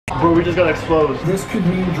Bro, we just got exposed. This could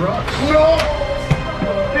mean drugs. No!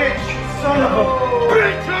 Bitch! Son of a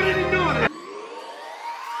bitch! How did he do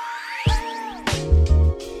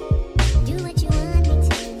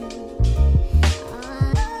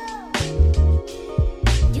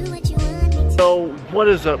it? So, what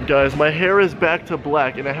is up, guys? My hair is back to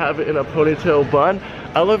black and I have it in a ponytail bun.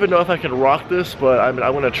 I don't even know if I can rock this, but I mean, I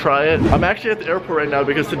want to try it. I'm actually at the airport right now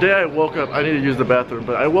because today I woke up, I need to use the bathroom,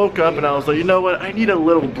 but I woke up and I was like, you know what? I need a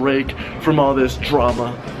little break from all this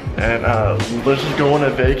drama. And let's just go on a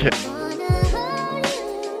vacation.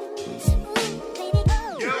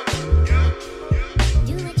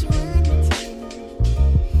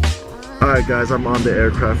 Alright guys, I'm on the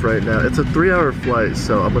aircraft right now. It's a 3-hour flight,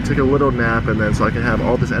 so I'm gonna take a little nap and then so I can have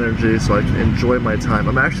all this energy so I can enjoy my time.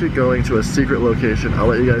 I'm actually going to a secret location. I'll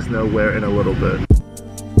let you guys know where in a little bit.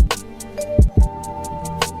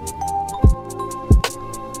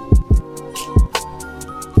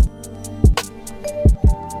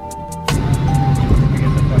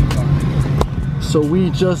 So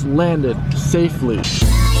we just landed safely.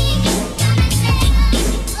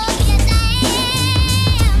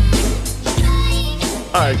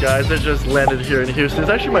 Alright guys, I just landed here in Houston.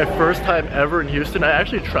 It's actually my first time ever in Houston. I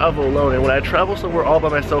actually travel alone, and when I travel somewhere all by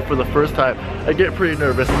myself for the first time, I get pretty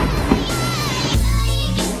nervous.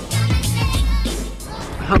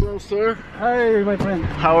 Hello sir. Hey my friend.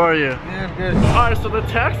 How are you? Yeah, good. Alright, so the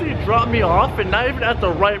taxi dropped me off and not even at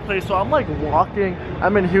the right place, so I'm like walking.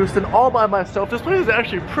 I'm in Houston all by myself. This place is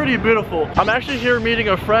actually pretty beautiful. I'm actually here meeting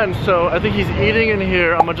a friend, so I think he's eating in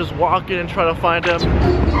here. I'm gonna just walk in and try to find him.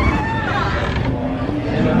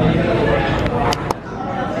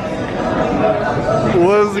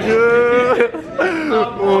 What's good?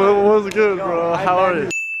 What's good, bro? How are you?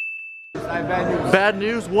 Bad news. Bad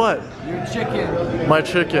news? What? Your chicken. My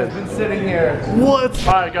chicken. It's been sitting here. What?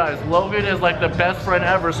 Alright guys, Logan is like the best friend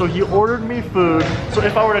ever, so he ordered me food. So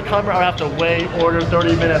if I were to come here, I would have to wait, order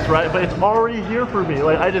 30 minutes, right? But it's already here for me.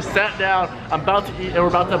 Like, I just sat down, I'm about to eat, and we're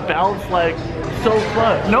about to bounce like so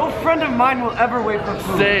fun. No friend of mine will ever wait for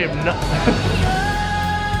food. Same.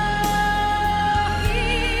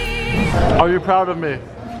 Are you proud of me?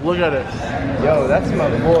 Look at it. Yo, that's my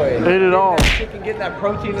boy. Ate it all. Chicken, get that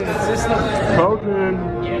protein in the system. Protein.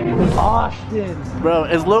 Austin. Bro,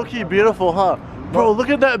 it's low-key beautiful, huh? Bro, look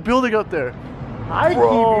at that building up there. High-key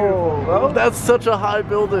beautiful, bro. That's such a high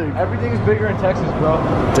building. Everything's bigger in Texas, bro.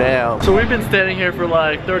 Damn. So we've been standing here for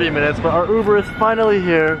like 30 minutes, but our Uber is finally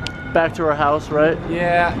here. Back to our house, right?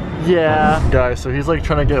 Yeah. Yeah. Guys, so he's like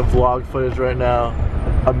trying to get vlog footage right now.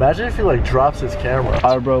 Imagine if he like drops his camera.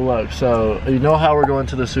 Alright bro, look, so you know how we're going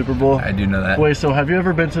to the Super Bowl? I do know that. Wait, so have you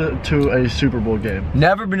ever been to a Super Bowl game?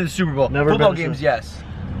 Never been to the Super Bowl. Never Football been to games, yes.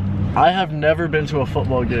 I have never been to a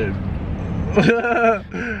football game.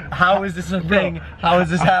 How is this a thing? How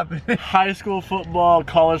is this happening? High school football,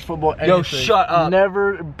 college football, anything. Yo, shut up.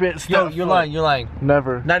 Never been. Yo, you're lying, you're lying.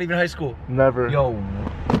 Never. Not even high school. Never. Yo.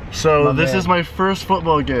 So this is my first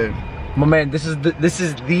football game. My man, this is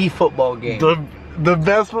the football game. The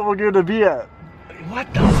best football game to be at.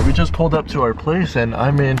 What the? We just pulled up to our place and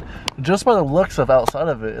I mean, just by the looks of outside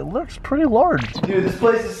of it, it looks pretty large. Dude, this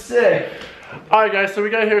place is sick. Alright guys, so we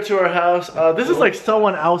got here to our house. This is like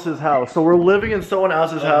someone else's house. So we're living in someone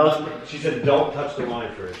else's house. She said don't touch the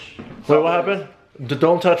wine fridge. Wait, what happened?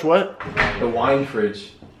 Don't touch what? The wine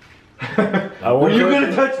fridge. Are you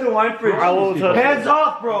gonna touch the wine fridge? I won't touch it. Hands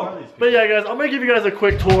off, bro. But yeah guys, I'm gonna give you guys a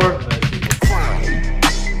quick tour.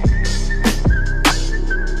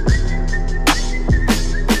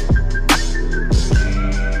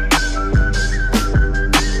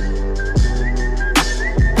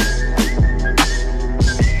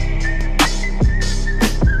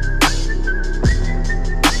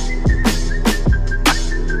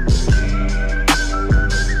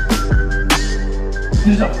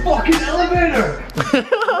 There's a fucking elevator!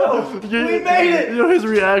 No, we made it! You know his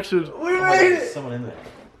reaction. We made it! Someone in there.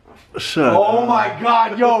 Shut up. Oh my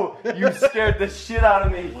god, yo! You scared the shit out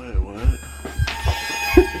of me. Wait, what?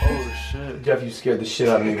 Oh shit. Jeff, you scared the shit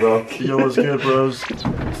out of me, bro. Yo, what's good, bros?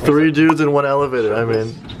 3 dudes in 1 elevator, I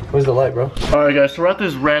mean. Where's the light, bro? Alright guys, so we're at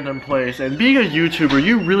this random place, and being a YouTuber,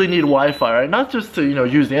 you really need Wi-Fi, right? Not just to, you know,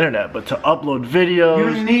 use the internet, but to upload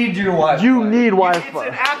videos. You need your Wi-Fi. You need Wi-Fi.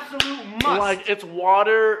 It's an absolute must. Like, it's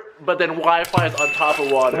water, but then Wi-Fi is on top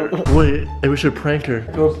of water. Wait, hey, we should prank her.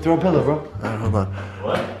 Throw a pillow, bro. Alright, hold on.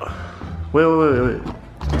 What? Wait.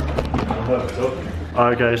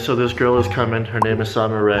 Alright guys, so this girl is coming. Her name is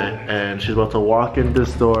Summer Rae, and she's about to walk in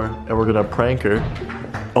this door, and we're gonna prank her.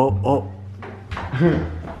 Oh.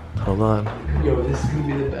 Hold on. Yo, this is gonna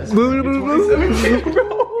be the best. Look at this.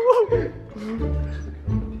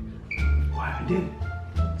 Wow, I did.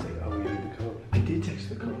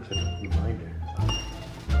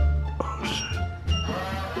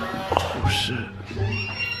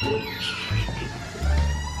 shit.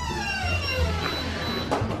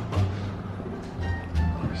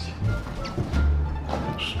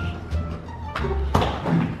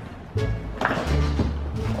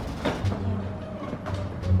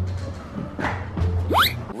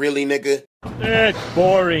 Really, nigga? It's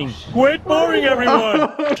boring. Quit boring, everyone.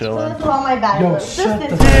 Chilling. This is all my bag.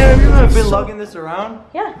 Damn, you have been lugging this around?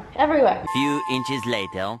 Yeah, everywhere. Few inches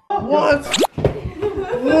later. What?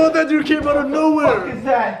 What? That dude came out of nowhere. What is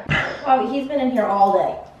that? Oh, he's been in here all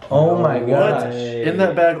day. Oh my god. What? In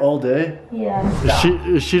that bag all day?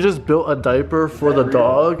 Yeah. She just built a diaper for the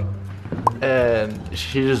dog, and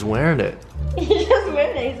she's just wearing it. He just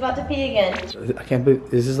wearing it. He's about to pee again. I can't believe,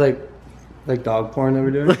 is this like dog porn that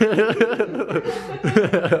we're doing?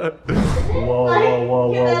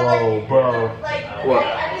 Whoa, bro.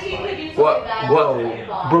 What?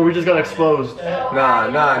 Bro, we just got exposed.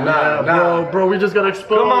 Nah. Bro, we just got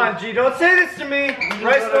exposed. Come on, G, don't say this to me.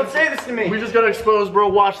 Rice, don't say this to me. We just got exposed, bro.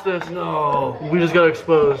 Watch this. No. We just got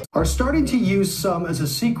exposed. Are starting to use some as a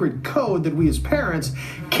secret code that we as parents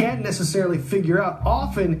can't necessarily figure out.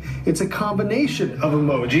 Often, it's a combination of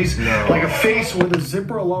emojis, like a face with a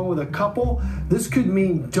zipper along with a couple. This could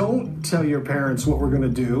mean don't tell your parents what we're gonna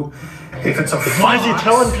do. If it's a fox, Why is he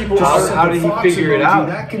telling people? How did he figure it out?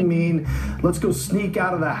 That can mean let's go sneak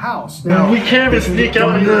out of the house. Now, We can't even sneak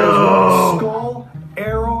out a here. skull,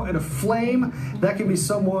 arrow, and a flame. That can be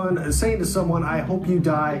someone saying to someone, "I hope you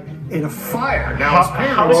die in a fire." Now, as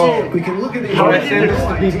parents, we can look at the How image do you and send this no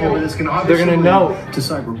to idea, people? but this can They're obviously gonna lead know. to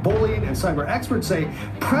cyberbullying, and cyber experts say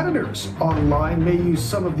predators online may use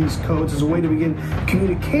some of these codes as a way to begin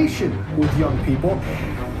communication with young people.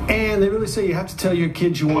 And they really say you have to tell your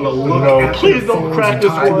kids you want to look at please their don't phones crack and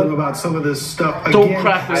this talk to one. them about some of this stuff. Don't Again,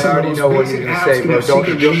 crack this. some I of already those know what basic you're gonna apps say, can bro. have Don't-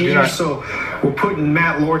 secret you're keys, not- so we're putting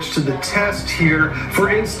Matt Lorch to the test here. For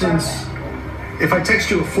instance, if I text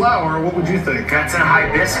you a flower, what would you think? That's a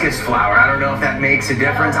hibiscus flower. I don't know if that makes a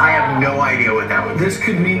difference. I have no idea what that would be. This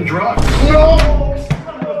could mean drugs.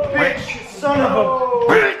 Bitch, son of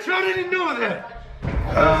a bitch, how did he know that?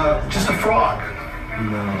 Just a frog.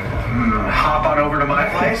 Hop on over to my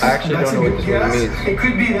place. I actually That's don't a know what good this one guess. means. It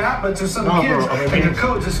could be that, but to some kids and their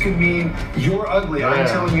codes, this could mean you're ugly. I'm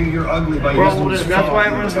telling you you're ugly by using this That's frog. why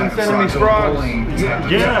everyone's been sending me frogs.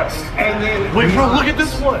 Yes. And then Wait, bro, look at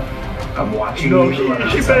this one. I'm watching No, you.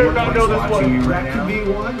 he better not know this Watching one. you right that now. could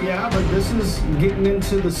be one, yeah, but this is getting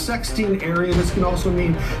into the sexting area. This can also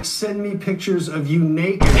mean send me pictures of you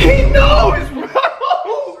naked. He knows, bro.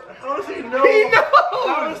 How does he know?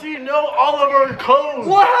 How does he know all of our codes?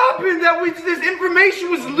 What happened that this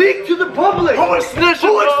information was leaked to the public? Who is snitching?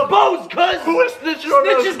 Who bro? exposed, cuz? Who is snitching on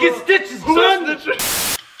us, Snitches bro? get stitches, Who son. is snitching?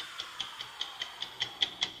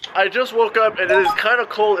 I just woke up and it is kind of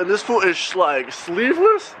cold and this fool is like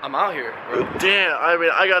sleeveless. I'm out here, bro. Damn, I mean,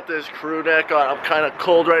 I got this crew neck on. I'm kind of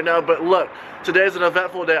cold right now, but look, today's an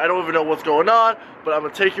eventful day. I don't even know what's going on, but I'm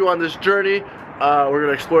gonna take you on this journey. We're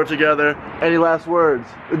gonna explore together. Any last words?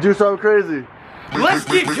 Do something crazy. Let's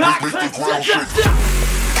get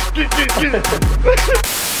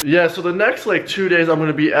Yeah, so the next like 2 days I'm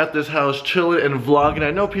gonna be at this house chilling and vlogging.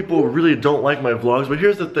 I know people really don't like my vlogs, but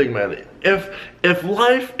here's the thing, man. If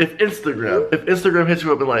Instagram hits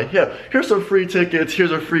you up and like, yeah, here's some free tickets,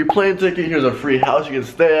 here's a free plane ticket, here's a free house you can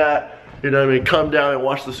stay at, you know what I mean, come down and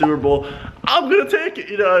watch the Super Bowl, I'm gonna take it,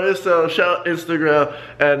 you know what I mean? So shout out Instagram,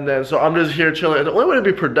 and then so I'm just here chilling. And the only way to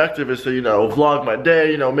be productive is to, you know, vlog my day,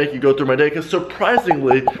 you know, make you go through my day, because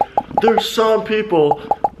surprisingly, there's some people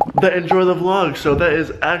that enjoy the vlog, so that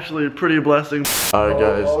is actually a pretty blessing. Alright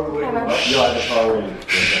guys.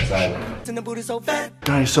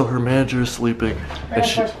 Guys, so her manager is sleeping, and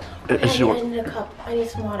she wants I need a cup. I need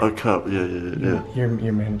some water. a cup. Yeah. Your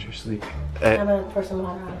manager sleep. I'm gonna pour some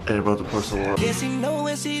water on. And about to pour some water. I need some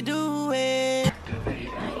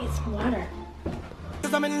water.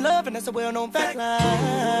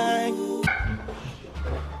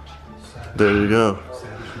 There you go.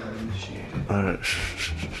 Alright.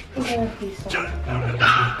 I'm gonna pee some.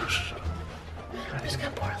 I'm just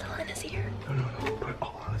gonna pour a little in his ear. Put it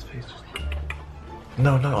all on his face.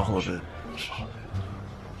 No, not all of it.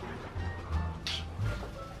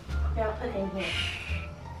 Yeah, I'll put it in here.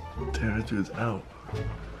 Damn, that dude's out.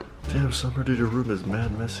 Damn, summer dude, your room is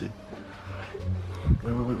mad messy.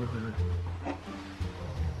 Wait.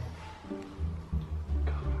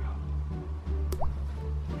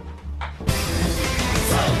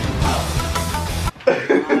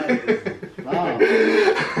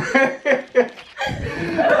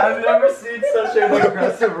 I've never seen such an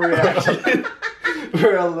aggressive reaction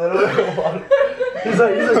for a little bit of water. He's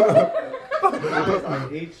like, I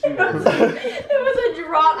hate you. It was a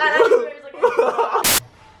drop, and I swear it was like.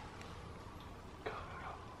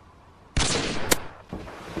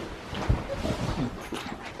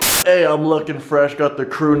 Hey, I'm looking fresh, got the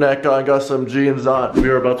crew neck on, got some jeans on. We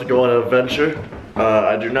are about to go on an adventure.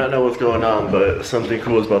 I do not know what's going on, but something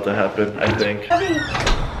cool is about to happen, I think. Do you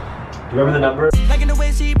remember the number? Like in the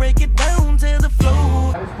way she break it down to the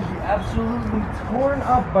floor. I was to be absolutely torn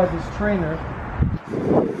up by this trainer.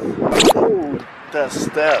 Ooh, that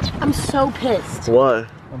step. I'm so pissed. Why?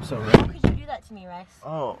 I'm so ready. How could you do that to me, Rice?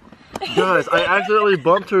 Oh. Guys, I accidentally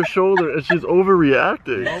bumped her shoulder and she's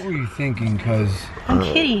overreacting. What were you thinking, cuz? I'm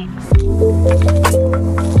kidding.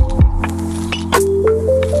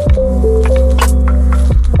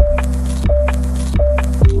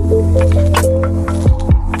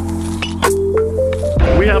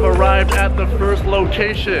 We have arrived at the first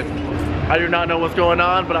location. I do not know what's going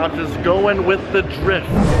on, but I'm just going with the drift.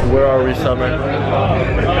 Where are we, Summer?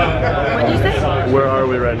 What did you say? Where are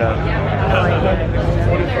we right now?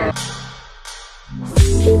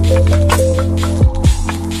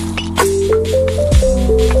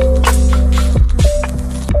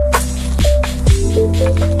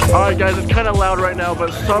 Alright guys, it's kind of loud right now,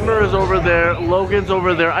 but Summer is over there, Logan's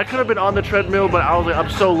over there. I could have been on the treadmill, but I was like, I'm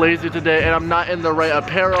so lazy today and I'm not in the right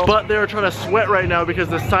apparel. But they're trying to sweat right now because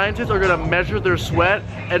the scientists are gonna measure their sweat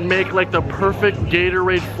and make like the perfect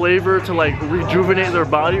Gatorade flavor to like rejuvenate their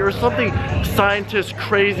body or something. Scientist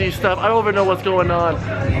crazy stuff. I don't even know what's going on,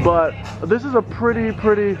 but this is a pretty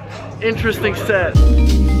interesting set.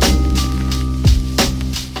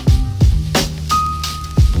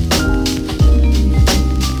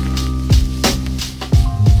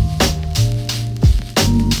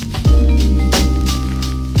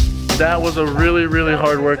 That was a really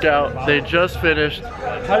hard workout. They just finished.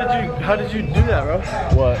 How did you do that, bro?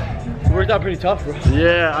 What? It worked out pretty tough, bro.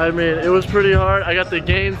 Yeah, I mean, it was pretty hard. I got the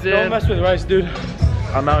gains in. Don't mess with Rice, dude.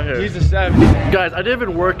 I'm out here. He's a savage. Guys, I didn't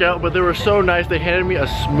even work out, but they were so nice. They handed me a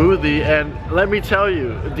smoothie, and let me tell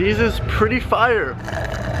you, these is pretty fire.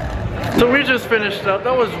 So we just finished up.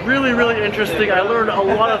 That was really interesting. I learned a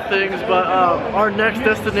lot of things, but our next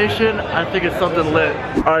destination, I think it's something lit.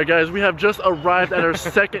 All right, guys, we have just arrived at our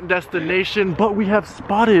second destination, but we have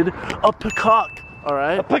spotted a peacock. All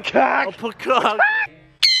right, a peacock. A peacock.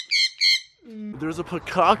 There's a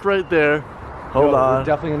peacock right there. Hold on. We're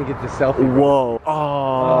definitely gonna get the selfie. Whoa.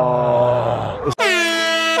 Oh.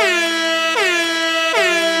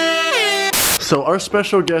 So our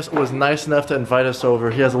special guest was nice enough to invite us over.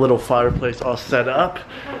 He has a little fireplace all set up.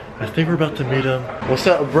 I think we're about to meet him. What's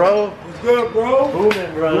up, bro? What's good, bro?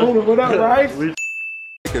 Booming, bro. Booming, what up, Rice?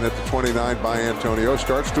 At the 29 by Antonio,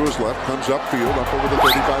 starts to his left, comes upfield, up over the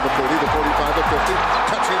 35 to 30, the 45 to 50,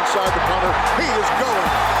 touch inside the corner. He is going.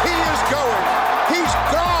 He is going. He's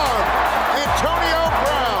gone. Antonio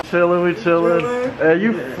Brown. Chillin', we chillin'. Hey,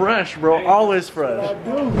 you fresh, bro. Always fresh.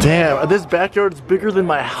 Damn, this backyard's bigger than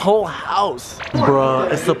my whole house. Bruh,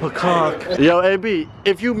 it's the peacock. Yo, AB,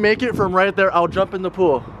 if you make it from right there, I'll jump in the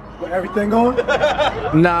pool. Everything going?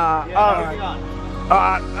 Nah.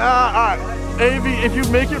 Alright. AB, if you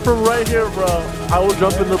make it from right here, bro, I will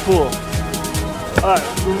jump in the pool. Alright,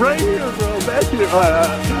 right here, bro. Back here.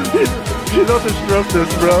 Alright. He's about to stroke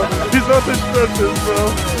this, bro. He's about to stroke this,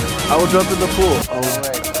 bro. I will jump in the pool. Oh,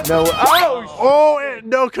 no. Oh,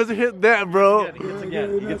 no, because it hit that, bro. He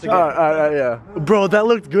gets again. Alright, yeah. Bro, that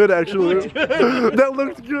looked good, actually. That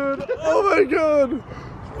looked good. Oh, my God.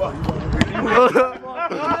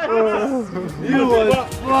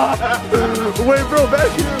 Wait, bro,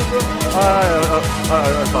 back here, bro.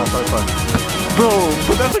 Alright, fine. Bro,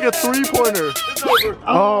 but that's like a three-pointer.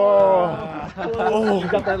 Oh. You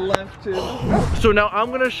got that left, too. So now I'm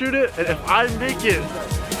gonna shoot it, and if I make it,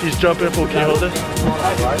 he's jumping in pool. Can you hold this?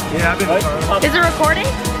 Yeah, I've been. Is it recording?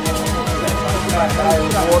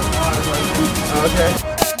 Okay.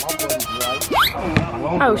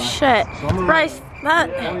 Oh shit. Rice, that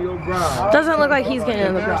doesn't look like he's getting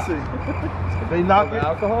in the pool. They knocked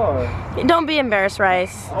alcohol. Don't be embarrassed,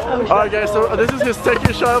 Rice. Alright guys, so this is his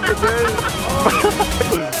second shot of the day.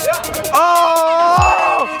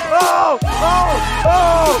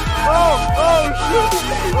 Shit.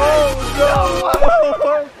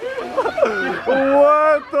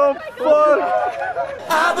 What the fuck?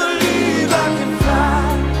 I believe I can fly.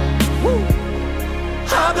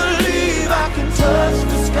 I believe I can touch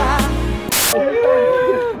the sky.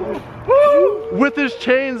 With his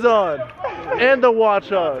chains on and the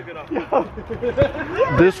watch on.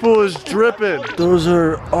 This fool is dripping. Those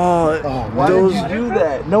are Why did you do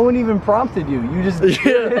that? No one even prompted you. You just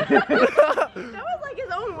yeah. That was like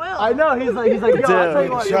his own will. I know. He's like, yo, I'll tell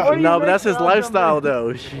you what. No, but that's his lifestyle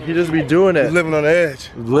though. He just be doing it. Living on the edge.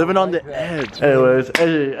 Living on the edge. Anyways,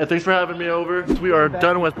 hey, thanks for having me over. We are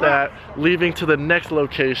done with that. Leaving to the next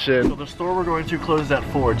location. So the store we're going to closes at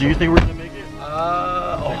 4. Do you think we're gonna make it?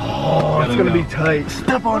 It's gonna be tight.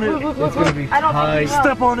 Step on it. It's gonna be tight.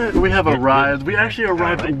 Step on it. We have arrived. We actually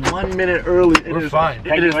arrived 1 minute early. We're fine.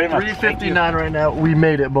 It is 3:59 right now. We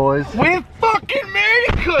made it, boys. We fucking made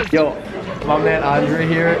it, cuz. Yo, my man Andre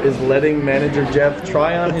here is letting manager Jeff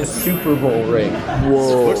try on his Super Bowl ring.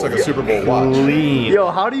 Whoa. Looks like a Super Bowl watch. Clean.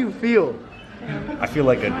 Yo, how do you feel? I feel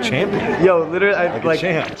like a champion. Yo, literally, I Like a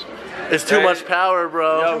champ. It's too much power,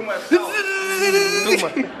 bro.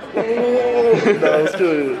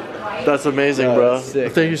 That's amazing, bro.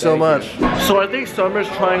 Thank you so much. So I think Summer's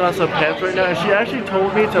trying on some pants right now, and she actually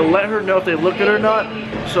told me to let her know if they look good or not.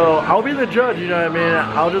 So I'll be the judge, you know what I mean?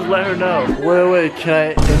 I'll just let her know. Wait, can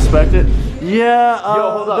I inspect it? Yeah,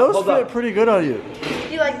 those fit pretty good on you.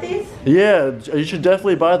 You like these? Yeah, you should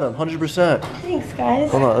definitely buy them, 100%. Thanks,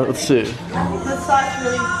 guys. Hold on, let's see. The socks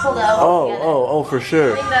really pulled out. Oh, for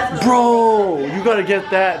sure. Bro, you gotta get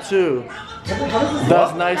that too.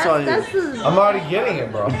 That's nice on you. I'm already getting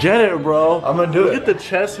it, bro. Get it, bro. I'm gonna do it. Look at the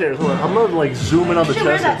chest hairs. Hold on, I'm gonna like zoom in on the You should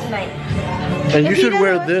wear chest that hairs. tonight. And you should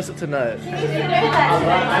wear this tonight. You should wear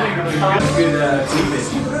that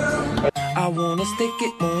tonight. I wanna stick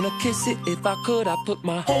it, wanna kiss it. If I could, I put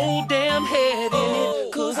my whole damn head in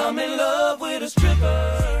it. Cause I'm in love with a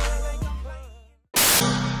stripper.